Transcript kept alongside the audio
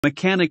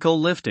Mechanical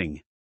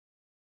lifting.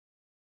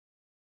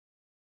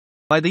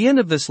 By the end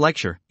of this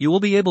lecture, you will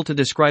be able to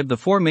describe the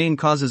four main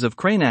causes of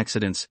crane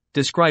accidents,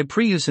 describe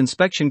pre-use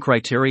inspection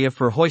criteria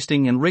for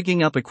hoisting and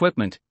rigging up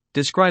equipment,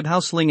 describe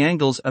how sling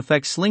angles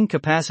affect sling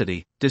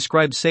capacity,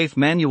 describe safe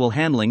manual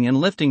handling and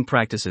lifting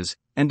practices,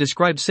 and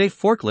describe safe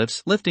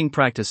forklifts lifting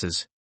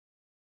practices.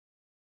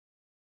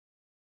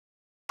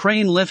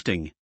 Crane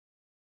lifting.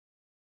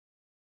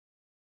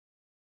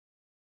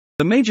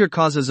 The major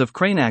causes of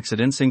crane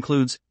accidents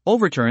includes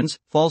overturns,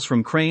 falls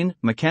from crane,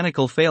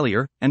 mechanical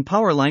failure, and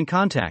power line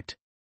contact.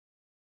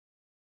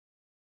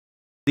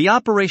 The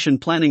operation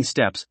planning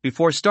steps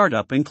before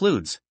startup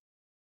includes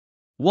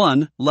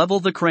 1.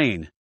 Level the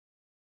crane.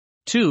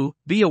 2.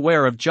 Be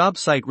aware of job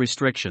site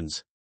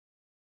restrictions.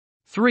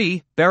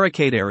 3.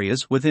 Barricade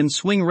areas within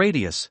swing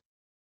radius.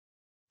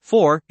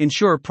 4.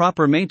 Ensure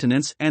proper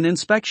maintenance and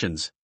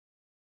inspections.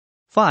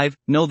 5.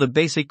 Know the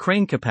basic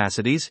crane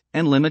capacities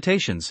and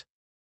limitations.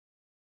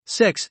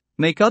 6.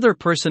 Make other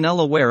personnel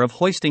aware of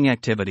hoisting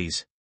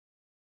activities.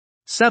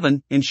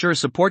 7. Ensure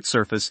support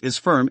surface is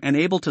firm and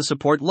able to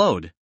support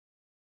load.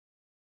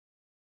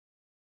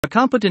 A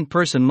competent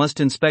person must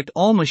inspect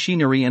all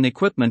machinery and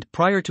equipment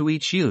prior to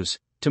each use,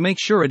 to make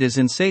sure it is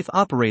in safe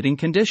operating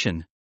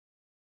condition.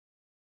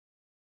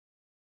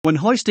 When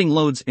hoisting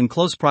loads in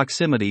close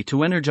proximity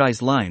to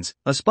energized lines,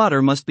 a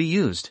spotter must be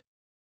used.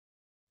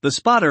 The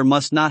spotter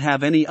must not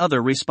have any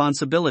other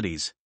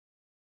responsibilities.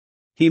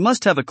 He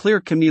must have a clear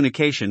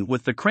communication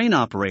with the crane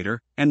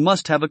operator, and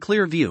must have a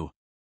clear view.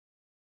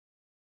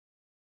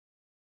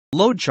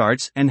 Load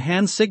charts and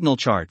hand signal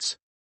charts.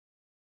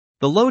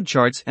 The load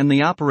charts and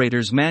the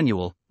operator's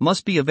manual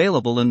must be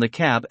available in the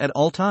cab at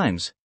all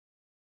times.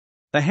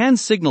 The hand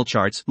signal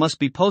charts must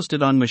be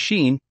posted on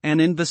machine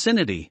and in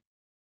vicinity.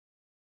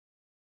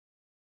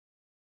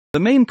 The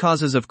main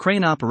causes of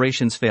crane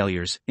operations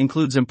failures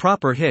includes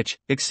improper hitch,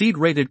 exceed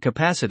rated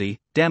capacity,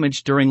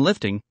 damage during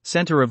lifting,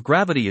 center of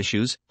gravity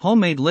issues,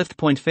 homemade lift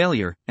point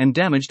failure, and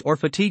damaged or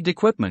fatigued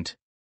equipment.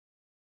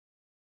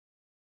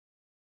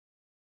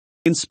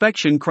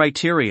 Inspection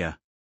criteria.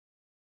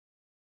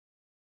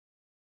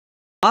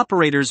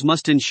 Operators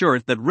must ensure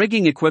that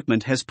rigging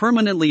equipment has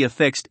permanently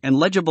affixed and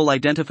legible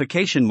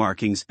identification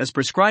markings as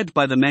prescribed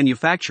by the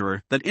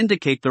manufacturer that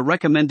indicate the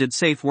recommended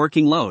safe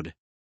working load.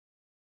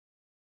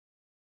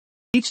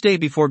 Each day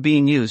before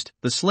being used,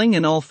 the sling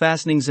and all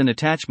fastenings and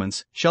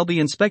attachments shall be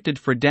inspected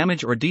for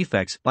damage or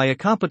defects by a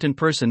competent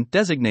person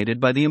designated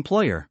by the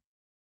employer.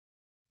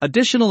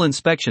 Additional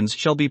inspections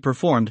shall be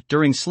performed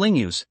during sling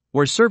use,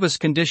 where service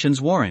conditions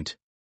warrant.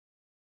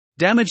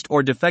 Damaged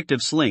or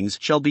defective slings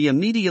shall be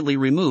immediately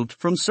removed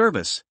from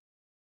service.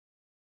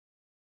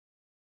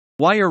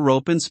 Wire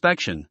rope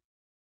inspection.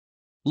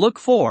 Look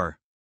for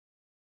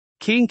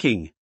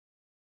kinking,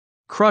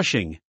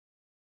 crushing,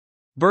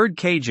 bird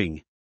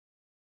caging,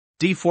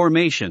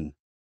 deformation,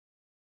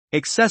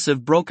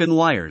 excessive broken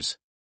wires.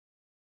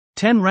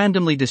 10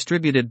 randomly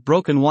distributed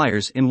broken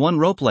wires in one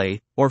rope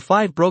lay, or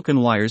 5 broken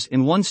wires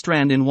in one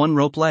strand in one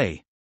rope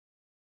lay.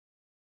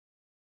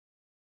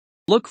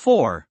 Look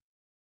for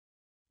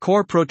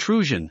core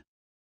protrusion,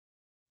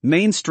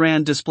 main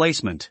strand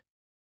displacement.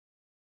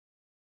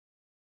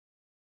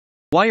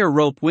 Wire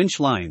rope winch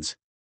lines.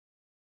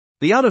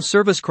 The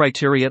out-of-service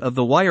criteria of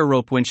the wire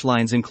rope winch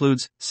lines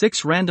includes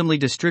 6 randomly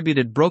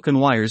distributed broken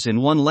wires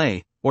in one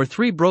lay, or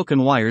 3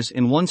 broken wires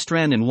in one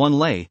strand in one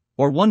lay,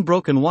 or 1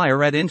 broken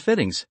wire at end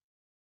fittings.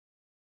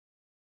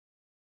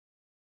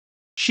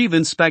 Sheave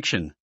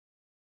inspection.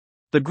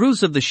 The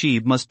grooves of the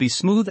sheave must be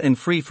smooth and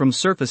free from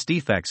surface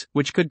defects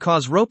which could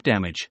cause rope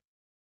damage.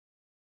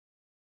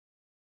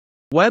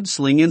 Web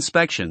sling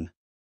inspection.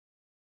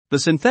 The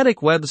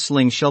synthetic web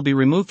sling shall be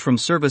removed from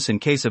service in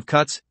case of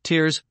cuts,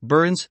 tears,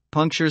 burns,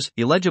 punctures,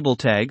 illegible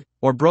tag,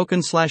 or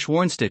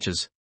broken/worn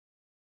stitches.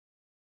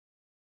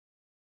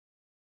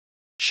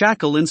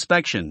 Shackle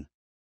inspection.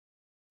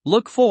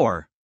 Look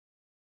for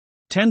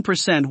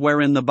 10%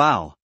 wear in the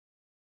bow,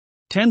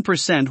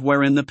 10%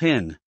 wear in the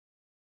pin,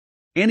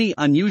 any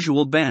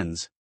unusual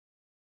bends,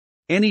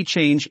 any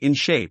change in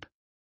shape,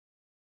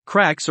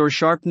 cracks or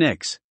sharp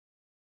nicks,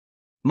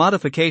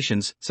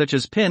 modifications such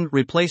as pin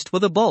replaced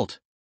with a bolt.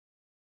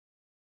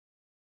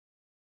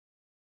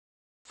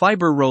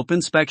 Fiber rope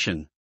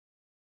inspection.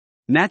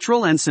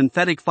 Natural and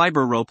synthetic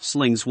fiber rope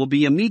slings will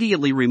be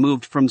immediately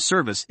removed from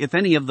service if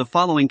any of the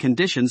following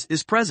conditions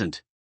is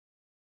present.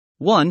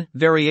 1.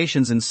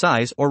 Variations in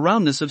size or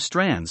roundness of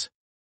strands.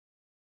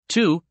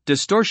 2.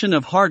 Distortion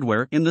of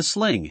hardware in the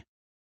sling.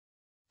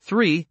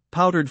 3.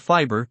 Powdered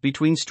fiber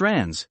between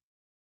strands.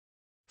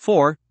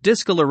 4.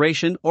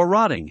 Discoloration or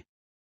rotting.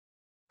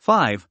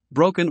 5.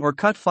 Broken or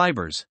cut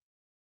fibers.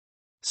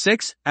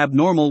 6.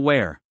 Abnormal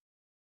wear.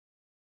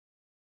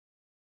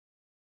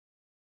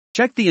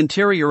 Check the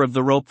interior of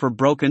the rope for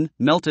broken,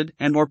 melted,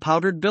 and/or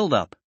powdered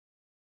buildup.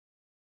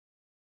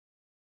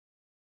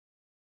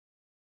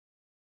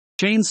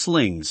 Chain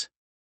slings.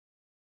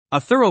 A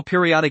thorough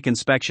periodic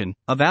inspection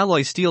of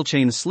alloy steel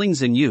chain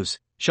slings in use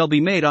shall be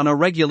made on a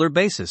regular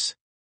basis.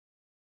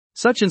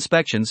 Such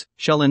inspections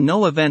shall in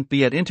no event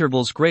be at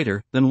intervals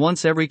greater than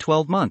once every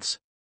 12 months.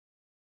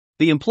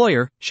 The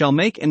employer shall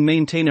make and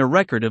maintain a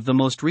record of the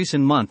most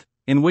recent month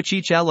in which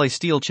each alloy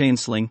steel chain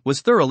sling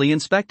was thoroughly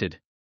inspected.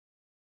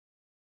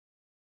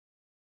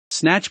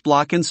 Snatch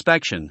block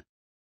inspection.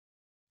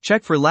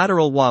 Check for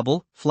lateral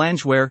wobble,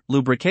 flange wear,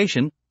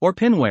 lubrication, or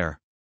pin wear.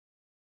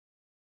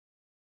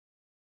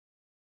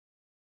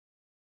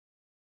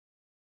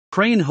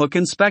 Crane hook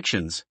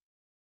inspections.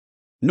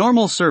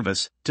 Normal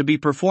service, to be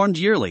performed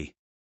yearly.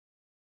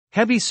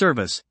 Heavy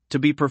service, to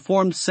be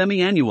performed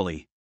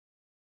semi-annually.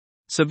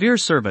 Severe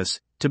service,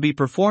 to be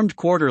performed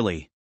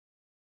quarterly.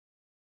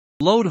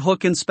 Load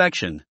hook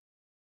inspection.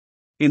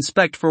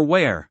 Inspect for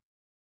wear.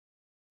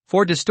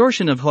 For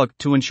distortion of hook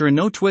to ensure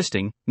no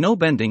twisting, no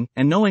bending,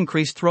 and no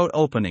increased throat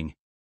opening.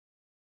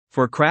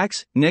 For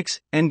cracks, nicks,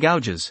 and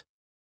gouges.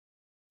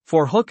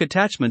 For hook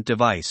attachment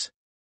device.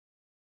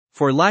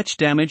 For latch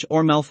damage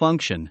or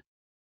malfunction.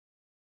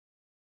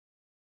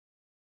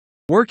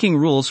 Working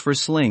rules for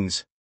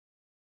slings.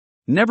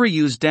 Never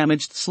use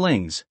damaged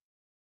slings.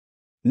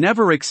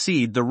 Never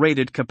exceed the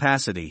rated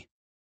capacity.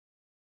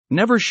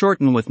 Never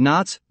shorten with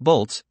knots,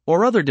 bolts,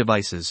 or other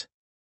devices.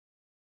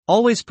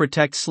 Always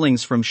protect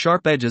slings from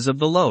sharp edges of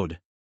the load.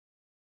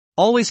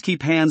 Always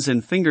keep hands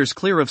and fingers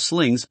clear of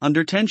slings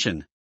under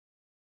tension.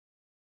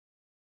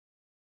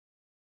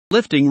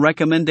 Lifting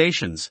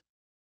recommendations.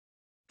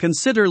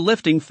 Consider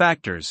lifting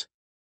factors.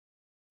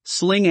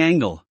 Sling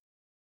angle.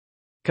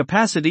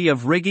 Capacity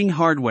of rigging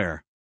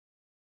hardware.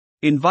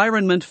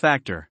 Environment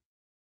factor.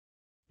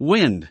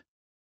 Wind.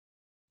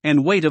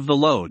 And weight of the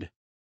load.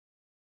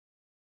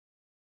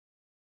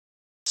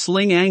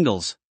 Sling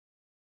angles.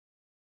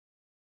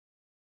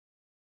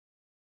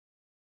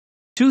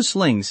 2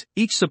 slings,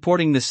 each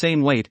supporting the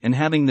same weight and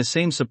having the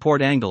same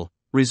support angle,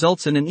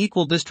 results in an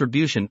equal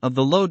distribution of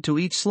the load to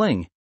each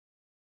sling.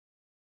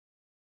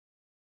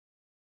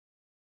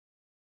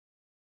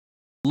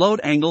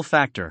 Load angle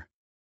factor.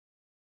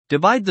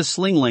 Divide the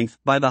sling length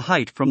by the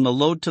height from the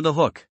load to the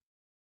hook.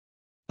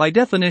 By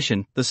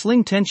definition, the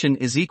sling tension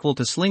is equal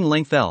to sling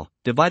length L,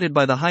 divided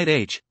by the height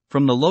H,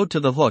 from the load to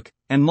the hook,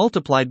 and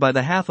multiplied by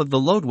the half of the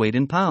load weight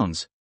in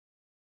pounds.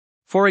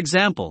 For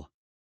example,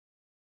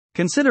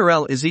 consider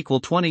L is equal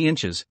 20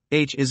 inches,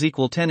 H is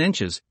equal 10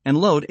 inches, and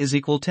load is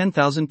equal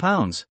 10,000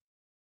 pounds.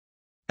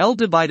 L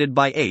divided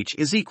by H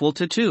is equal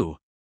to 2.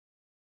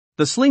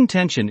 The sling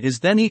tension is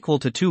then equal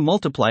to 2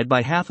 multiplied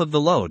by half of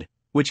the load,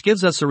 which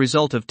gives us a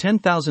result of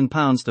 10,000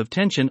 pounds of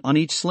tension on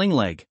each sling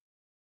leg.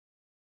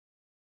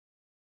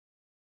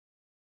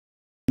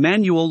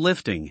 Manual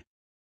lifting.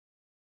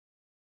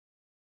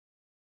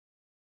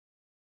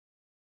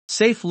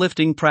 Safe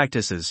lifting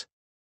practices.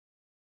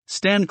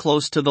 Stand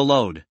close to the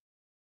load.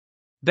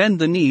 Bend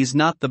the knees,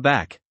 not the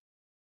back.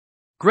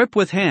 Grip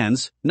with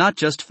hands, not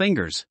just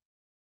fingers.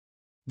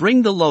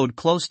 Bring the load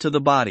close to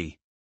the body.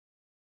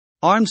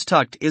 Arms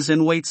tucked is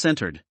in weight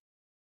centered.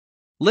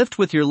 Lift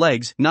with your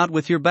legs, not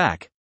with your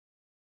back.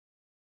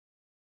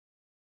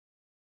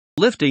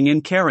 Lifting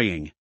and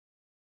carrying.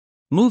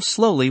 Move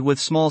slowly with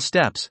small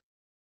steps.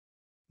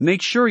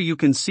 Make sure you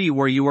can see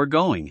where you are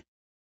going.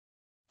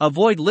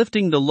 Avoid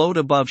lifting the load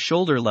above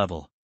shoulder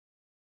level.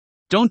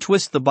 Don't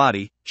twist the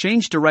body,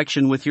 change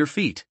direction with your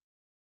feet.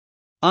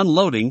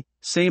 Unloading,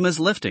 same as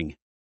lifting.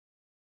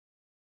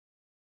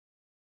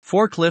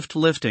 Forklift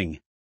lifting.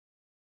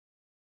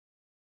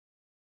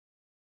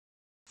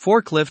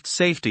 Forklift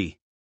safety.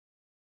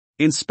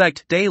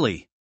 Inspect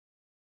daily.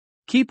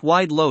 Keep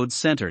wide loads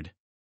centered.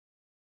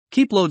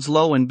 Keep loads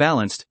low and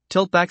balanced,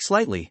 tilt back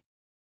slightly.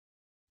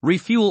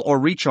 Refuel or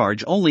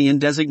recharge only in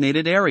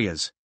designated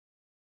areas.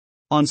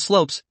 On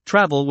slopes,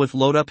 travel with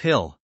load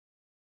uphill.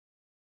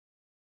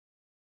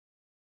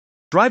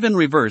 Drive in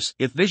reverse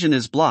if vision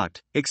is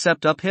blocked,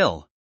 except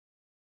uphill.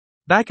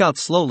 Back out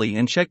slowly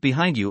and check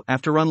behind you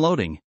after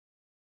unloading.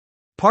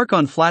 Park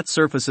on flat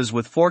surfaces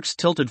with forks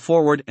tilted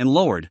forward and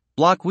lowered,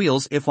 block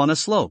wheels if on a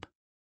slope.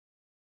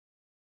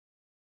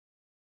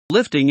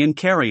 Lifting and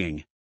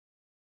carrying.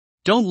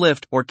 Don't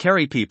lift or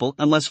carry people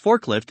unless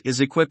forklift is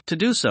equipped to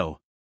do so.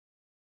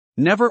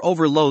 Never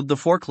overload the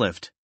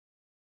forklift.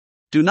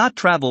 Do not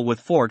travel with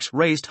forks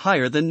raised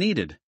higher than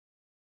needed.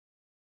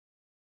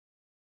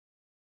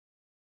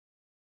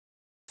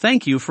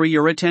 Thank you for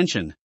your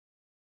attention.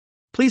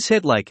 Please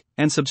hit like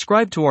and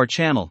subscribe to our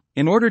channel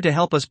in order to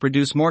help us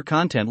produce more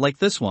content like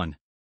this one.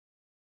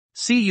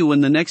 See you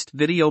in the next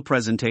video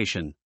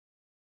presentation.